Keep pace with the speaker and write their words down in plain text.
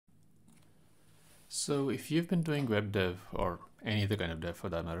So if you've been doing web dev or any other kind of dev for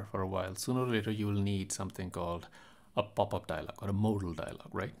that matter for a while, sooner or later you will need something called a pop-up dialog or a modal dialog,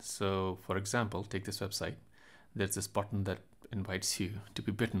 right? So for example, take this website. There's this button that invites you to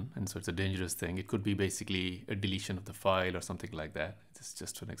be bitten, and so it's a dangerous thing. It could be basically a deletion of the file or something like that. This is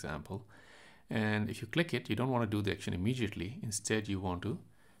just an example. And if you click it, you don't want to do the action immediately. Instead, you want to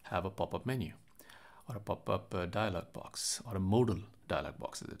have a pop-up menu or a pop-up dialog box or a modal dialog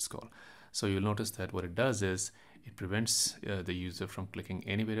box as it's called. So you'll notice that what it does is it prevents the user from clicking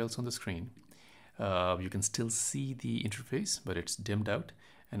anywhere else on the screen. You can still see the interface, but it's dimmed out.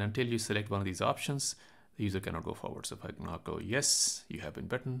 And until you select one of these options, the user cannot go forward. So if I now go yes, you have been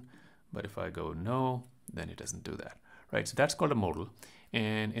bitten. But if I go no, then it doesn't do that, right? So that's called a modal.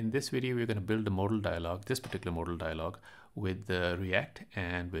 And in this video, we're going to build a modal dialog, this particular modal dialog, with React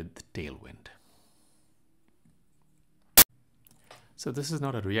and with Tailwind. So this is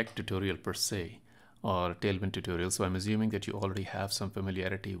not a React tutorial per se or a Tailwind tutorial. So I'm assuming that you already have some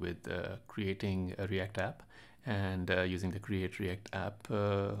familiarity with creating a React app and using the create React app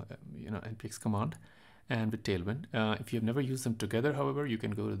npx command and with Tailwind. If you've never used them together, however, you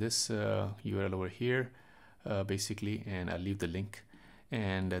can go to this URL over here basically, and I'll leave the link.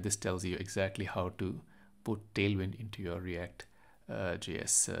 And this tells you exactly how to put Tailwind into your React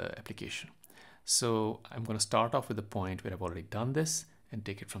JS application. So I'm going to start off with the point where I've already done this and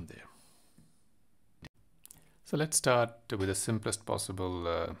take it from there. So let's start with the simplest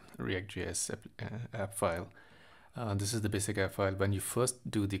possible React.js app file. This is the basic app file. When you first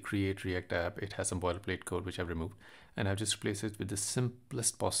do the create React app, it has some boilerplate code which I've removed, and I've just replaced it with the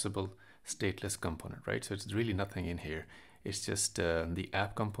simplest possible stateless component, right? So it's really nothing in here. It's just the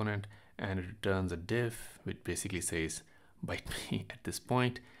app component, and it returns a div which basically says bite me at this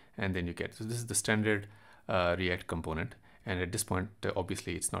point. And then you get, so this is the standard React component. And at this point,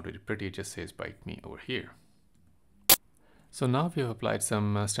 obviously it's not really pretty. It just says bite me over here. So now we have applied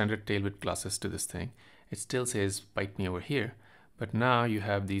some standard Tailwind classes to this thing. It still says bite me over here. But now you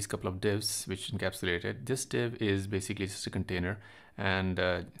have these couple of divs which encapsulate it. This div is basically just a container. And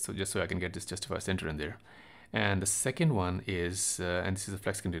so just so I can get this justify center in there. And the second one is, and this is a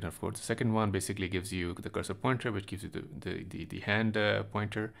flex container, of course. The second one basically gives you the cursor pointer, which gives you the hand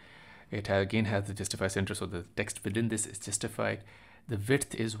pointer. It again has the justify center, so the text within this is justified. The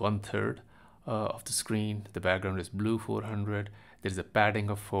width is 1/3 of the screen. The background is blue 400. There's a padding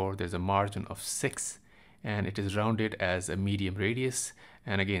of 4. There's a margin of 6. And it is rounded as a medium radius.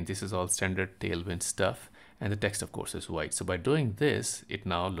 And again, this is all standard Tailwind stuff. And the text, of course, is white. So by doing this, it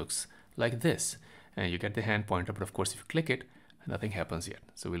now looks like this. And you get the hand pointer, but of course, if you click it, nothing happens yet.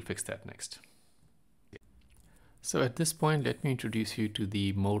 So we'll fix that next. So at this point, let me introduce you to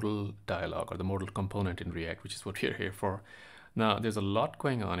the modal dialog or the modal component in React, which is what we're here for. Now, there's a lot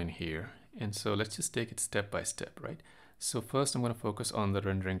going on in here. And so let's just take it step by step, right? So first, I'm going to focus on the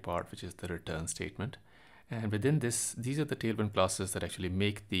rendering part, which is the return statement. And within this, these are the Tailwind classes that actually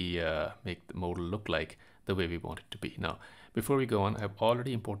make the modal look like the way we want it to be. Now, before we go on, I've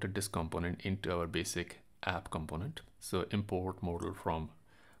already imported this component into our basic app component. So import modal from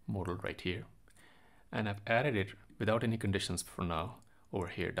modal right here. And I've added it without any conditions for now over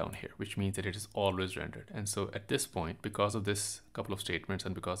here, down here, which means that it is always rendered. And so at this point, because of this couple of statements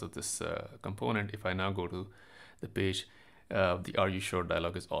and because of this component, if I now go to the page, the are you sure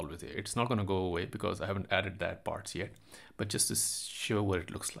dialog is always there. It's not going to go away because I haven't added that parts yet, but just to show what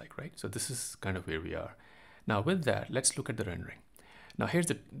it looks like, right? So this is kind of where we are. Now with that, let's look at the rendering. Now here's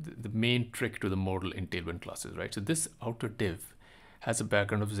the main trick to the modal in Tailwind classes, right? So this outer div has a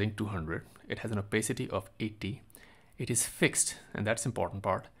background of Zinc 200. It has an opacity of 80. It is fixed, and that's the important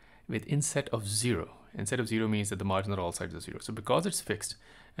part, with inset of 0. Inset of 0 means that the margin on all sides is 0. So because it's fixed,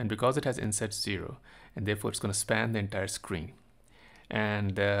 and because it has inset 0, and therefore it's going to span the entire screen.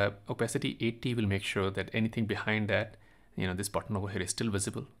 And opacity 80 will make sure that anything behind that, this button over here is still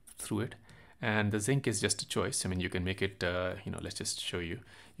visible through it. And the zinc is just a choice. I mean, you can make it, let's just show you.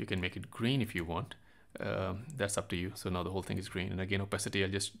 You can make it green if you want. That's up to you. So now the whole thing is green. And again, opacity,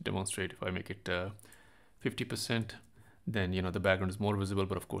 I'll just demonstrate. If I make it 50%, then, the background is more visible,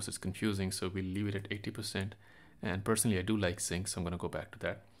 but of course it's confusing. So we'll leave it at 80%. And personally, I do like zinc, so I'm going to go back to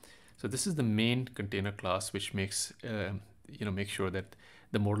that. So this is the main container class, which makes, make sure that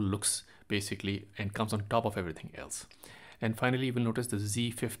the modal looks basically and comes on top of everything else. And finally, you will notice the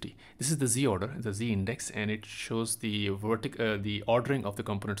Z50. This is the Z order, the Z index, and it shows the the ordering of the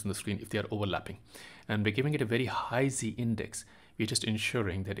components on the screen if they are overlapping. And by giving it a very high Z index, we're just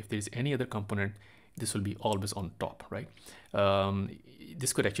ensuring that if there's any other component, this will be always on top, right?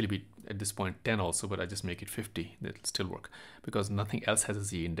 This could actually be at this point 10 also, but I just make it 50. That'll still work because nothing else has a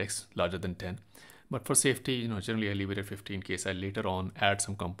Z index larger than 10. But for safety, generally I leave it at 50 in case I later on add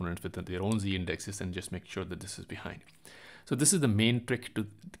some components with their own Z indexes and just make sure that this is behind. So this is the main trick to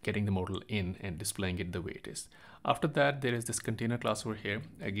getting the modal in and displaying it the way it is. After that, there is this container class over here.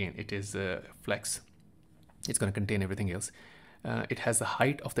 Again, it is flex. It's going to contain everything else. It has the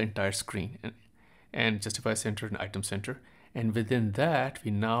height of the entire screen and justify center and item center. And within that,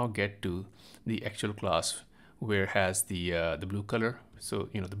 we now get to the actual class where it has the blue color. So,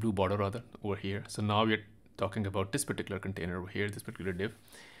 the blue border rather over here. So now we're talking about this particular container over here, this particular div.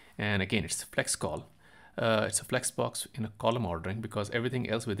 And again, it's a flex call. It's a flex box in a column ordering because everything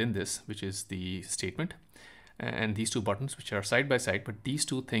else within this, which is the statement and these two buttons, which are side by side, but these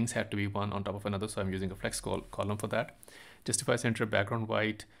two things have to be one on top of another. So I'm using a flex column for that. Justify center, background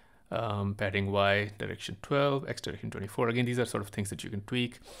white, padding Y, direction 12, X direction 24. Again, these are sort of things that you can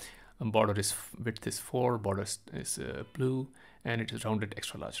tweak. Border is width is 4, border is blue, and it is rounded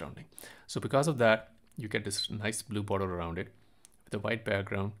extra large rounding. So because of that, you get this nice blue border around it with a white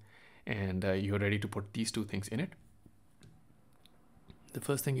background, and you're ready to put these two things in it. The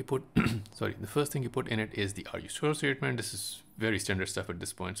first thing you put, the first thing you put in it is the "Are you sure" statement. This is very standard stuff at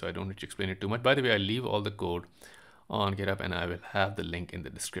this point, so I don't need to explain it too much. By the way, I leave all the code on GitHub, and I will have the link in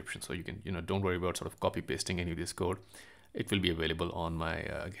the description, so you can, don't worry about sort of copy pasting any of this code. It will be available on my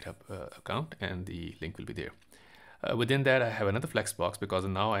GitHub account, and the link will be there. Within that, I have another flex box because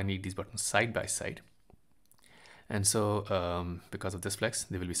now I need these buttons side by side. And so because of this flex,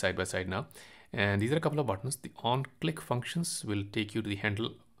 they will be side by side now. And these are a couple of buttons. The on-click functions will take you to the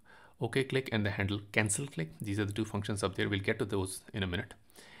handle OK click and the handle cancel click. These are the two functions up there. We'll get to those in a minute.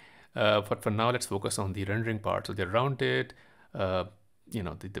 But for now, let's focus on the rendering part. So they're rounded.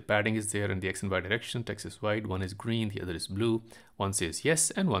 The padding is there in the X and Y direction. Text is white, one is green, the other is blue. One says yes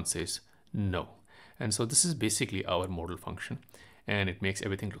and one says no. And so this is basically our modal function, and it makes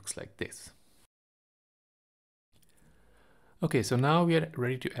everything looks like this. Okay, so now we are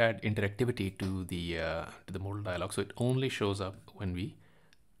ready to add interactivity to the modal dialog. So it only shows up when we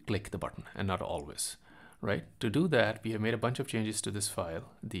click the button and not always, right? To do that, we have made a bunch of changes to this file,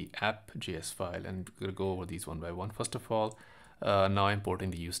 the app.js file, and we're going to go over these one by one. First of all, now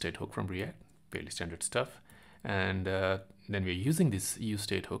importing the useState hook from React, fairly standard stuff. And then we're using this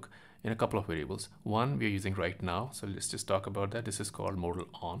useState hook in a couple of variables. One we're using right now, so let's just talk about that. This is called modal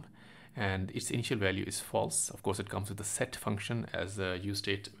on, and its initial value is false. Of course, it comes with the set function, as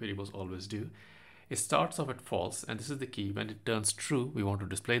useState variables always do. It starts off at false, and this is the key. When it turns true, we want to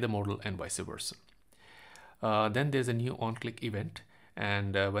display the modal and vice versa. Then there's a new on-click event,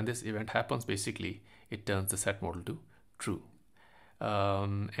 and when this event happens, basically, it turns the set modal to true.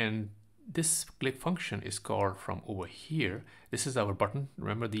 And this click function is called from over here. This is our button.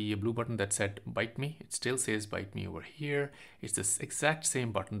 Remember the blue button that said bite me? It still says bite me over here. It's this exact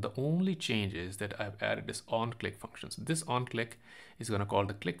same button. The only change is that I've added this on click function. So this on click is going to call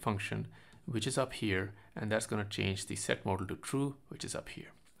the click function, which is up here, and that's going to change the set modal to true, which is up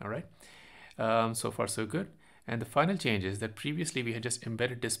here. All right. So far so good. And the final change is that previously we had just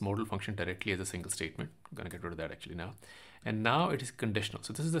embedded this modal function directly as a single statement. I'm going to get rid of that actually now. And now it is conditional.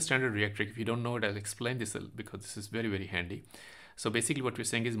 So this is the standard React trick. If you don't know it, I'll explain this because this is very, very handy. So basically what we're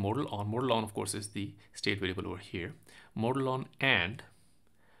saying is modal on. Modal on, of course, is the state variable over here. Modal on and,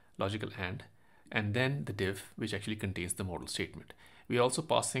 logical and then the div, which actually contains the modal statement. We're also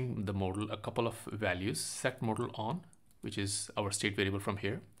passing the modal a couple of values, set modal on, which is our state variable from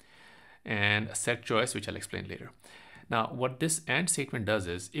here, and a set choice, which I'll explain later. Now, what this AND statement does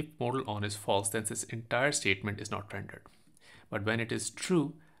is, if modal on is false, then this entire statement is not rendered. But when it is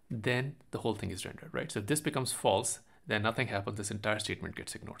true, then the whole thing is rendered, right? So if this becomes false, then nothing happens. This entire statement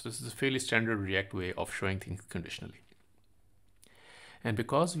gets ignored. So this is a fairly standard React way of showing things conditionally. And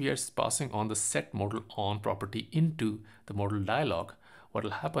because we are passing on the set modal on property into the modal dialog, what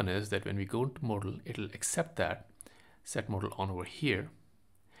will happen is that when we go into modal, it'll accept that set modal on over here.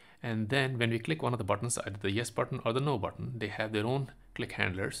 And then when we click one of the buttons, either the yes button or the no button, they have their own click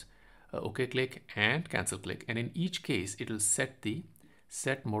handlers, OK click and cancel click. And in each case, it will set the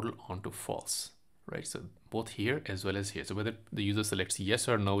set modal on to false, right? So both here as well as here. So whether the user selects yes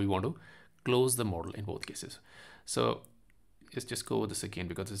or no, we want to close the modal in both cases. So let's just go over this again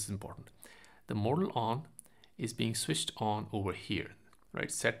because this is important. The modal on is being switched on over here,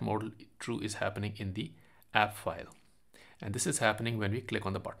 right? Set modal true is happening in the app file. And this is happening when we click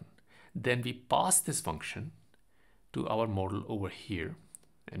on the button. Then we pass this function to our modal over here.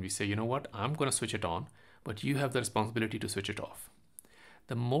 And we say, you know what, I'm going to switch it on, but you have the responsibility to switch it off.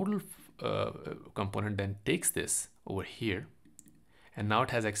 The modal component then takes this over here, and now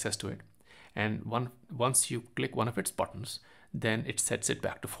it has access to it. And once you click one of its buttons, then it sets it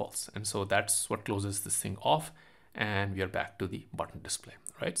back to false. And so that's what closes this thing off, and we are back to the button display,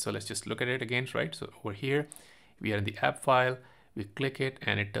 right? So let's just look at it again, right? So over here, we are in the app file, we click it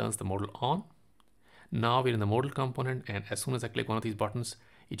and it turns the modal on. Now we're in the modal component, and as soon as I click one of these buttons,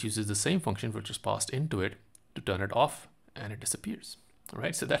 it uses the same function which is passed into it to turn it off, and it disappears. All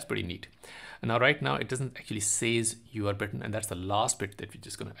right, so that's pretty neat. And now right now it doesn't actually says you are bitten, and that's the last bit that we're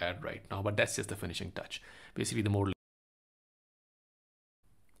just going to add right now, but that's just the finishing touch. Basically the modal.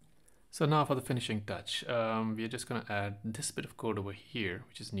 So now for the finishing touch, we are just going to add this bit of code over here,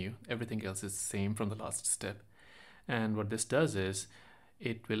 which is new. Everything else is the same from the last step. And what this does is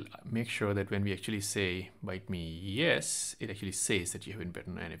it will make sure that when we actually say bite me yes, it actually says that you have been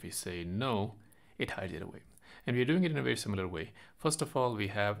bitten, and if we say no, it hides it away. And we're doing it in a very similar way. First of all, we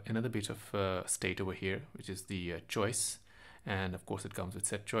have another bit of state over here, which is the choice, and of course it comes with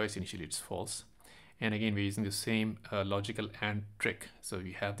set choice. Initially it's false, and again we're using the same logical AND trick. So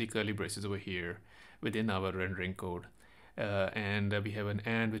we have the curly braces over here within our rendering code, and we have an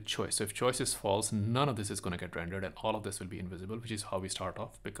AND with choice. So if choice is false, none of this is going to get rendered, and all of this will be invisible, which is how we start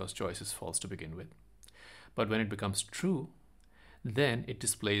off, because choice is false to begin with. But when it becomes true, then it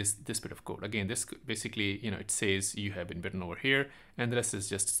displays this bit of code. Again, this basically, it says you have been bitten over here, and the rest is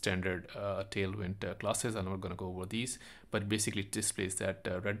just standard Tailwind classes. I'm not going to go over these, but basically it displays that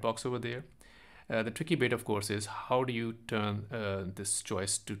red box over there. The tricky bit, of course, is how do you turn this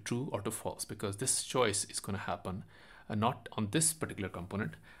choice to true or to false, because this choice is going to happen not on this particular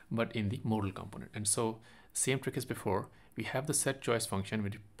component, but in the modal component. And so same trick as before, we have the set choice function,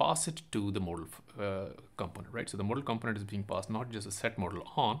 which pass it to the modal component, right? So the modal component is being passed not just a set modal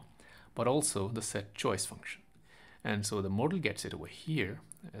on, but also the set choice function. And so the modal gets it over here,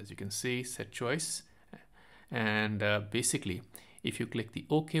 as you can see, set choice. And basically, if you click the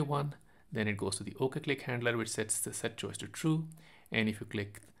OK one, then it goes to the OK click handler, which sets the set choice to true. And if you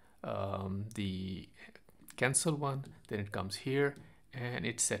click the cancel one, then it comes here and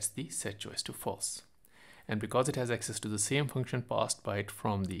it sets the set choice to false. And because it has access to the same function passed by it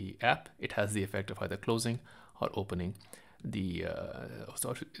from the app, it has the effect of either closing or opening the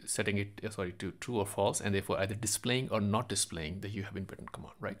setting it to true or false, and therefore either displaying or not displaying the you have been bitten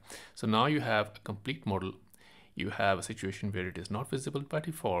command, right? So now you have a complete modal. You have a situation where it is not visible by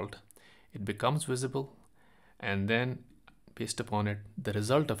default, it becomes visible, and then based upon it, the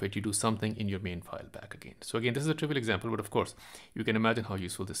result of it, you do something in your main file back again. So again, this is a trivial example, but of course, you can imagine how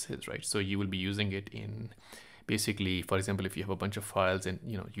useful this is, right? So you will be using it in basically, for example, if you have a bunch of files and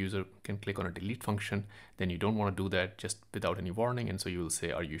user can click on a delete function, then you don't want to do that just without any warning. And so you will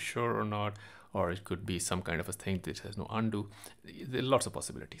say, are you sure or not? Or it could be some kind of a thing that has no undo. There are lots of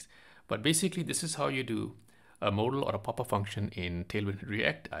possibilities. But basically, this is how you do a modal or a pop-up function in Tailwind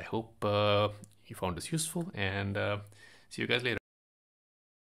React. I hope you found this useful, and see you guys later.